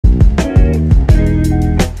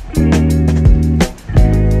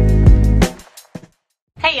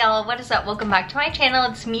y'all, what is up? Welcome back to my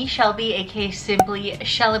channel. It's me, Shelby, aka Simply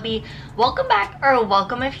Shelby. Welcome back, or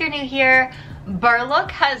welcome if you're new here.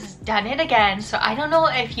 Berlook has done it again, so I don't know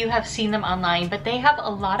if you have seen them online, but they have a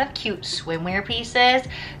lot of cute swimwear pieces.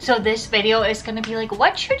 So this video is gonna be like,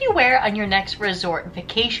 what should you wear on your next resort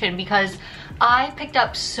vacation? Because I picked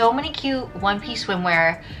up so many cute one-piece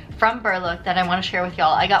swimwear from Berlook that I want to share with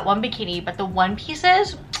y'all. I got one bikini, but the one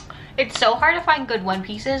pieces, it's so hard to find good one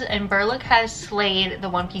pieces, and Berlook has slayed the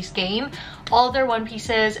one piece game. All their one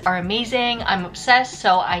pieces are amazing. I'm obsessed,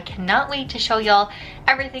 so I cannot wait to show y'all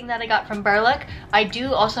everything that I got from Berlook. I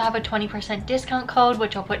do also have a 20% discount code,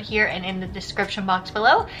 which I'll put here and in the description box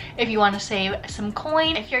below if you want to save some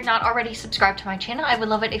coin. If you're not already subscribed to my channel, I would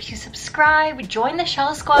love it if you subscribe. Join the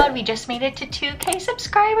Shell Squad. We just made it to 2K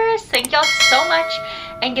subscribers. Thank y'all so much.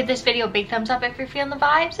 And give this video a big thumbs up if you're feeling the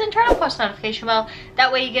vibes, and turn on post notification bell.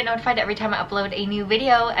 That way you get notified every time I upload a new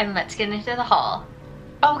video. And let's get into the haul.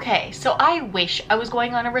 Okay, so I wish I was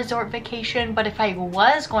going on a resort vacation, but if I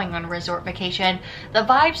was going on a resort vacation, the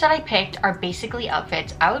vibes that I picked are basically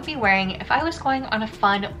outfits I would be wearing if I was going on a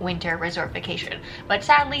fun winter resort vacation. But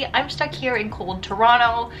sadly, I'm stuck here in cold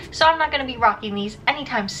Toronto, so I'm not going to be rocking these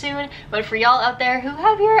anytime soon. But for y'all out there who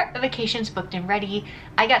have your vacations booked and ready,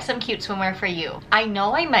 I got some cute swimwear for you. I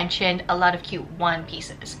know I mentioned a lot of cute one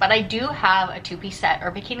pieces, but I do have a two-piece set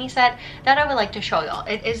or bikini set that I would like to show y'all.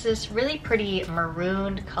 It is this really pretty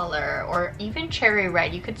maroon color, or even cherry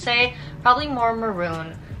red, you could say, probably more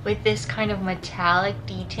maroon, with this kind of metallic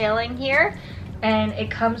detailing here, and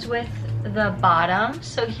it comes with the bottoms.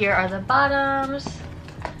 So here are the bottoms.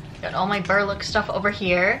 Got all my Berlook stuff over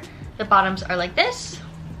here. The bottoms are like this.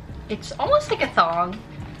 It's almost like a thong.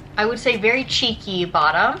 I would say very cheeky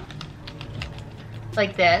bottom,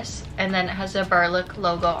 like this, and then it has a Berlook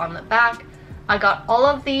logo on the back. I got all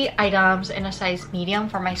of the items in a size medium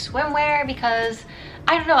for my swimwear because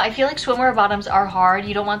I don't know, I feel like swimwear bottoms are hard.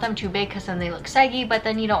 You don't want them too big because then they look saggy, but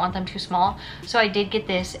then you don't want them too small. So I did get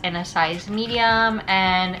this in a size medium.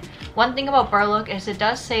 And one thing about Berlook is it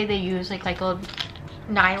does say they use like a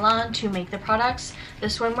nylon to make the products, the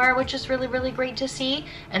swimwear, which is really, really great to see.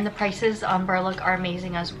 And the prices on Berlook are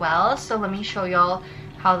amazing as well. So let me show y'all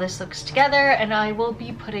how this looks together, and I will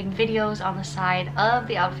be putting videos on the side of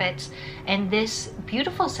the outfits. And this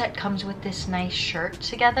beautiful set comes with this nice shirt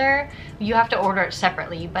together. You have to order it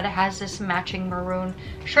separately, but it has this matching maroon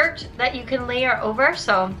shirt that you can layer over.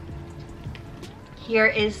 So here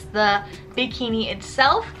is the bikini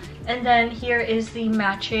itself, and then here is the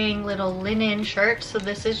matching little linen shirt. So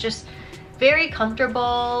this is just very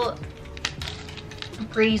comfortable,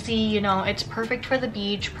 breezy, you know, it's perfect for the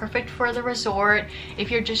beach, perfect for the resort. If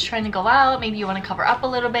you're just trying to go out, maybe you want to cover up a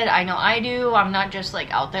little bit. I know I do. I'm not just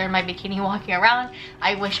like out there in my bikini walking around.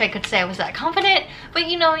 I wish I could say I was that confident, but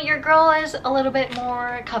you know, your girl is a little bit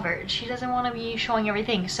more covered. She doesn't want to be showing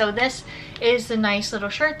everything. So this is the nice little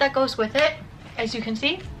shirt that goes with it. As you can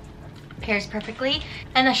see, pairs perfectly.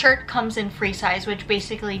 And the shirt comes in free size, which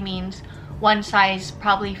basically means one size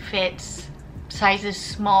probably fits sizes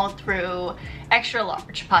small through extra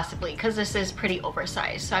large, possibly, because this is pretty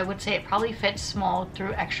oversized. So I would say it probably fits small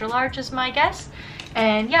through extra large is my guess.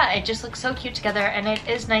 And yeah, it just looks so cute together, and it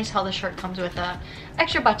is nice how the shirt comes with a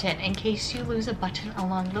extra button in case you lose a button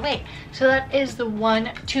along the way. So that is the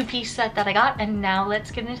one two-piece set that I got, and now let's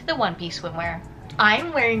get into the one-piece swimwear.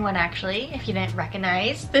 I'm wearing one actually, if you didn't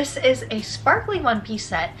recognize. This is a sparkly one-piece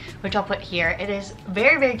set, which I'll put here. It is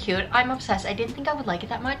very, very cute. I'm obsessed. I didn't think I would like it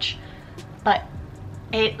that much, but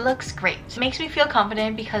it looks great. It makes me feel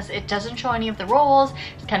confident because it doesn't show any of the rolls.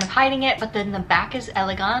 It's kind of hiding it, but then the back is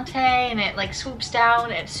elegante and it like swoops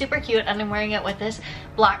down. It's super cute, and I'm wearing it with this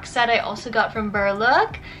black set I also got from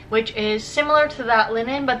Berlook, which is similar to that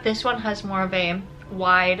linen, but this one has more of a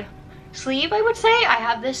wide sleeve, I would say. I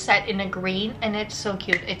have this set in a green, and it's so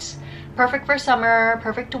cute. It's perfect for summer,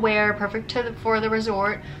 perfect to wear, perfect for the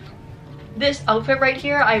resort. This outfit right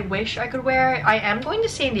here, I wish I could wear. I am going to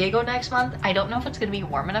San Diego next month. I don't know if it's going to be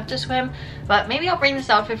warm enough to swim, but maybe I'll bring this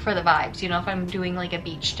outfit for the vibes. You know, if I'm doing like a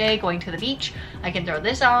beach day, going to the beach, I can throw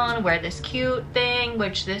this on, wear this cute thing,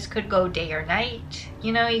 which this could go day or night.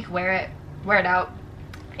 You know, you can wear it out.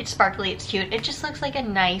 It's sparkly, it's cute. It just looks like a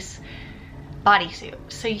nice bodysuit,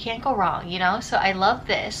 so you can't go wrong, you know? So I love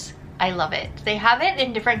this. I love it. They have it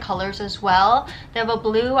in different colors as well. They have a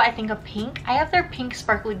blue, I think a pink. I have their pink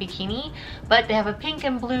sparkly bikini, but they have a pink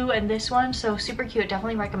and blue and this one, so super cute.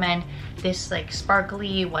 Definitely recommend this like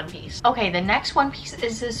sparkly one piece. Okay, the next one piece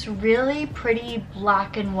is this really pretty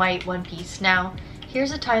black and white one piece. Now,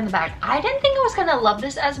 here's a tie in the back. I didn't think I was gonna love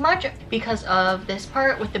this as much because of this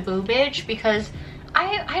part with the boobage, because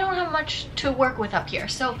I don't have much to work with up here.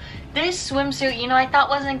 So this swimsuit, you know, I thought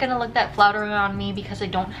wasn't gonna look that flattering on me because I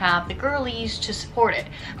don't have the girlies to support it.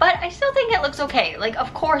 But I still think it looks okay. Like,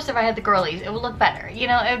 of course, if I had the girlies, it would look better. You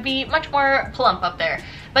know, it would be much more plump up there.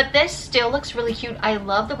 But this still looks really cute. I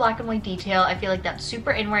love the black and white detail. I feel like that's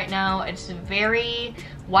super in right now. It's very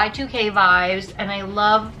Y2K vibes, and I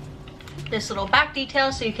love this little back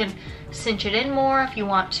detail, so you can cinch it in more if you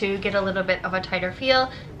want to get a little bit of a tighter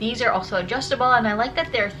feel. These are also adjustable, and I like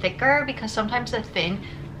that they're thicker because sometimes the thin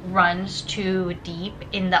runs too deep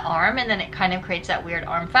in the arm and then it kind of creates that weird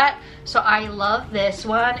arm fat. So I love this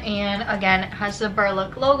one, and again, it has the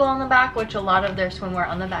Berlook logo on the back, which a lot of their swimwear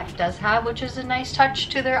on the back does have, which is a nice touch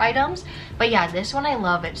to their items. But yeah, this one I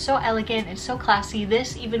love. It's so elegant, it's so classy.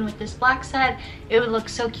 This, even with this black set, it would look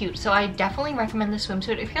so cute. So I definitely recommend this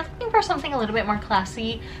swimsuit if you're looking for something a little bit more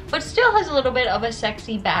classy but still has a little bit of a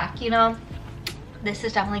sexy back, you know. This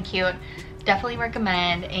is definitely cute, definitely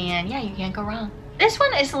recommend, and yeah, you can't go wrong. This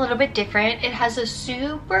one is a little bit different. It has a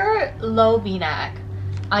super low v-neck.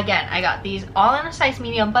 Again, I got these all in a size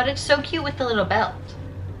medium, but it's so cute with the little belt.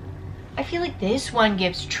 I feel like this one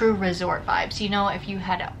gives true resort vibes. You know, if you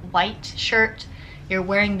had a white shirt, you're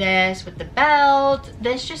wearing this with the belt.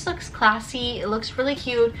 This just looks classy. It looks really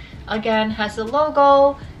cute. Again, has the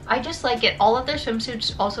logo. I just like it. All of their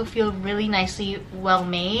swimsuits also feel really nicely well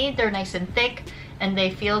made. They're nice and thick, and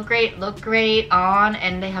they feel great, look great on,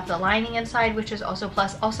 and they have the lining inside, which is also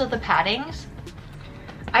plus. Also the paddings.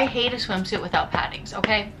 I hate a swimsuit without paddings,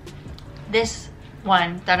 okay? This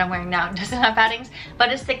one that I'm wearing now doesn't have paddings,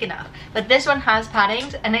 but it's thick enough. But this one has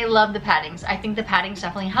paddings, and I love the paddings. I think the paddings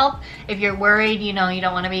definitely help if you're worried, you know, you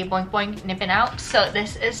don't want to be boink boink nipping out. So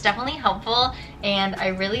this is definitely helpful, and I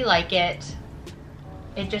really like it.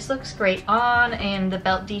 It just looks great on, and the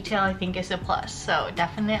belt detail I think is a plus. So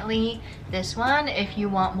definitely this one if you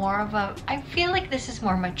want more of a, I feel like this is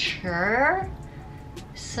more mature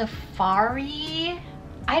safari.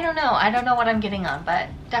 I don't know what I'm getting on, but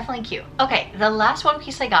definitely cute. Okay, the last one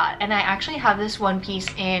piece I got, and I actually have this one piece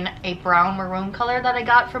in a brown maroon color that I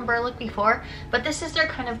got from Berlook before, but this is their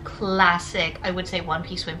kind of classic, I would say,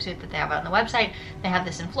 one-piece swimsuit that they have on the website. They have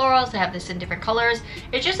this in florals, they have this in different colors.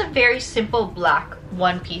 It's just a very simple black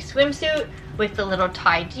one-piece swimsuit with the little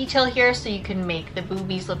tie detail here, so you can make the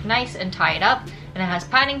boobies look nice and tie it up. And it has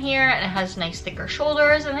padding here, and it has nice thicker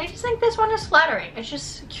shoulders, and I just think this one is flattering. It's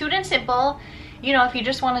just cute and simple. You know, if you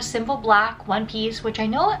just want a simple black one piece, which I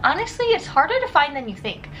know, honestly, it's harder to find than you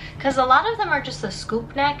think, because a lot of them are just a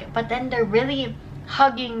scoop neck, but then they're really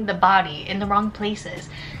hugging the body in the wrong places.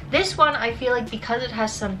 This one, I feel like because it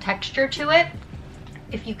has some texture to it,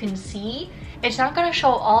 if you can see, it's not going to show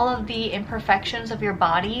all of the imperfections of your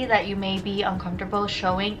body that you may be uncomfortable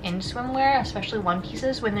showing in swimwear, especially one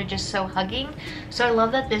pieces when they're just so hugging. So I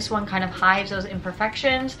love that this one kind of hides those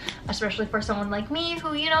imperfections, especially for someone like me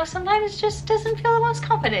who, you know, sometimes just doesn't feel the most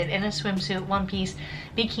confident in a swimsuit, one piece,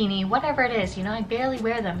 bikini, whatever it is. You know, I barely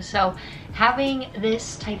wear them. So having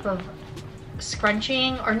this type of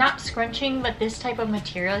scrunching, or not scrunching, but this type of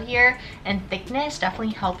material here and thickness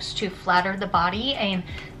definitely helps to flatter the body, and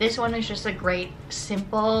this one is just a great,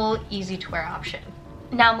 simple, easy to wear option.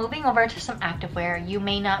 Now moving over to some activewear. You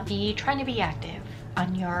may not be trying to be active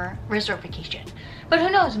on your resort vacation, but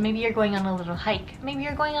who knows, maybe you're going on a little hike, maybe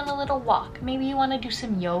you're going on a little walk, maybe you want to do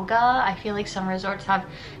some yoga. I feel like some resorts have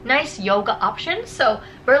nice yoga options, so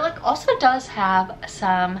Berlook also does have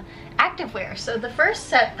some activewear. So the first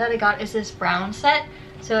set that I got is this brown set.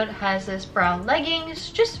 So it has this brown leggings,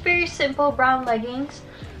 just very simple brown leggings.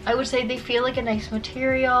 I would say they feel like a nice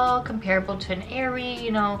material, comparable to an Aerie.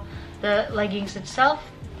 You know, the leggings itself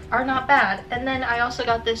are not bad. And then I also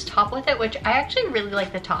got this top with it, which I actually really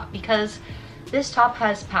like the top because this top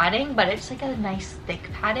has padding, but it's like a nice thick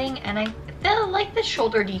padding, and I like the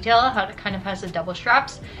shoulder detail, how it kind of has the double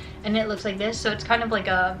straps, and it looks like this. So it's kind of like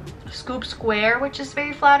a scoop square, which is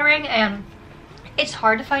very flattering, and it's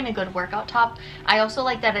hard to find a good workout top. I also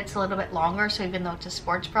like that it's a little bit longer, so even though it's a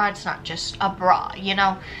sports bra, it's not just a bra, you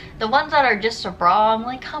know. The ones that are just a bra, I'm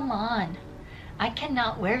like, come on, I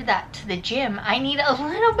cannot wear that to the gym. I need a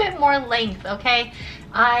little bit more length, okay?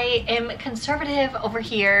 I am conservative over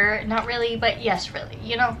here. Not really, but yes, really.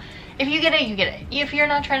 You know, if you get it, you get it. If you're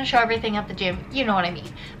not trying to show everything at the gym, you know what I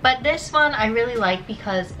mean. But this one I really like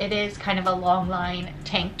because it is kind of a long line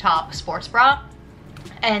tank top sports bra.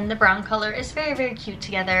 And the brown color is very, very cute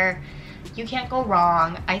together. You can't go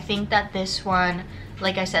wrong. I think that this one,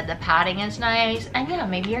 like I said, the padding is nice. And yeah,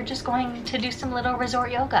 maybe you're just going to do some little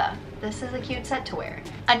resort yoga. This is a cute set to wear.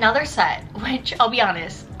 Another set, which I'll be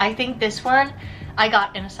honest, I think this one I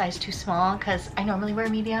got in a size too small because I normally wear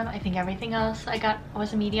medium. I think everything else I got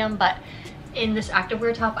was a medium, but in this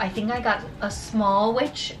activewear top. I think I got a small,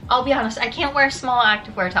 which I'll be honest, I can't wear a small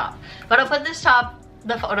activewear top, but I'll put this top,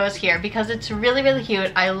 the photos here, because it's really, really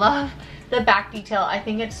cute. I love the back detail. I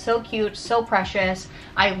think it's so cute, so precious.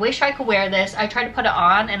 I wish I could wear this. I tried to put it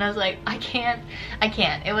on and I was like, I can't.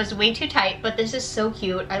 It was way too tight, but this is so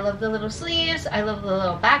cute. I love the little sleeves. I love the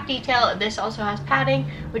little back detail. This also has padding,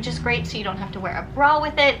 which is great, so you don't have to wear a bra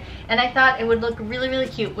with it. And I thought it would look really, really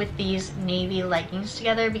cute with these navy leggings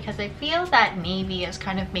together, because I feel that navy is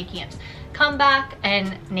kind of making its comeback,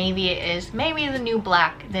 and navy is maybe the new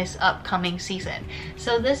black this upcoming season.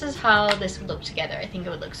 So this is how this would look together. I think it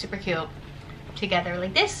would look super cute together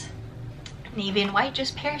like this. Navy and white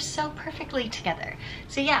just pairs so perfectly together.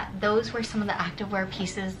 So yeah, those were some of the activewear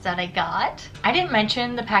pieces that I got. I didn't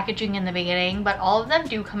mention the packaging in the beginning, but all of them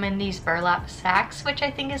do come in these burlap sacks, which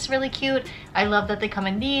I think is really cute. I love that they come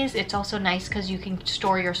in these. It's also nice because you can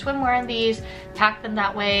store your swimwear in these, pack them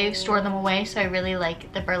that way, store them away. So I really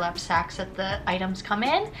like the burlap sacks that the items come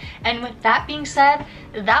in. And with that being said,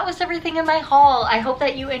 that was everything in my haul. I hope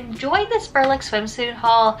that you enjoyed this Berlook swimsuit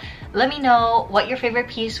haul. Let me know what your favorite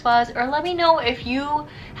piece was, or let me know if you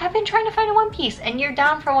have been trying to find a one piece and you're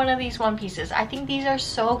down for one of these one pieces. I think these are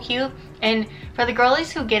so cute, and for the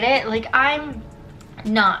girlies who get it, like, I'm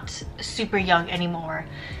not super young anymore,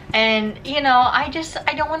 and you know, I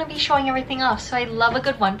don't want to be showing everything off, so I love a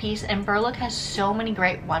good one piece, and Berlook has so many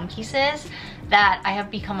great one pieces that I have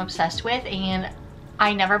become obsessed with, and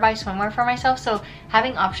I never buy swimwear for myself, so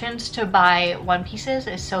having options to buy one pieces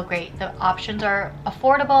is so great. The options are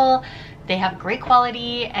affordable, they have great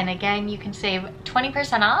quality, and again, you can save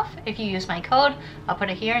 20% off if you use my code. I'll put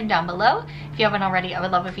it here and down below. If you haven't already, I would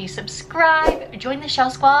love if you subscribe, join the Shell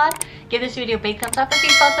Squad, give this video a big thumbs up if you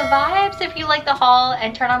felt the vibes, if you like the haul,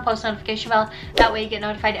 and turn on post notification bell. That way you get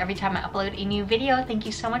notified every time I upload a new video. Thank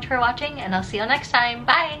you so much for watching, and I'll see you next time.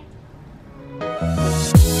 Bye!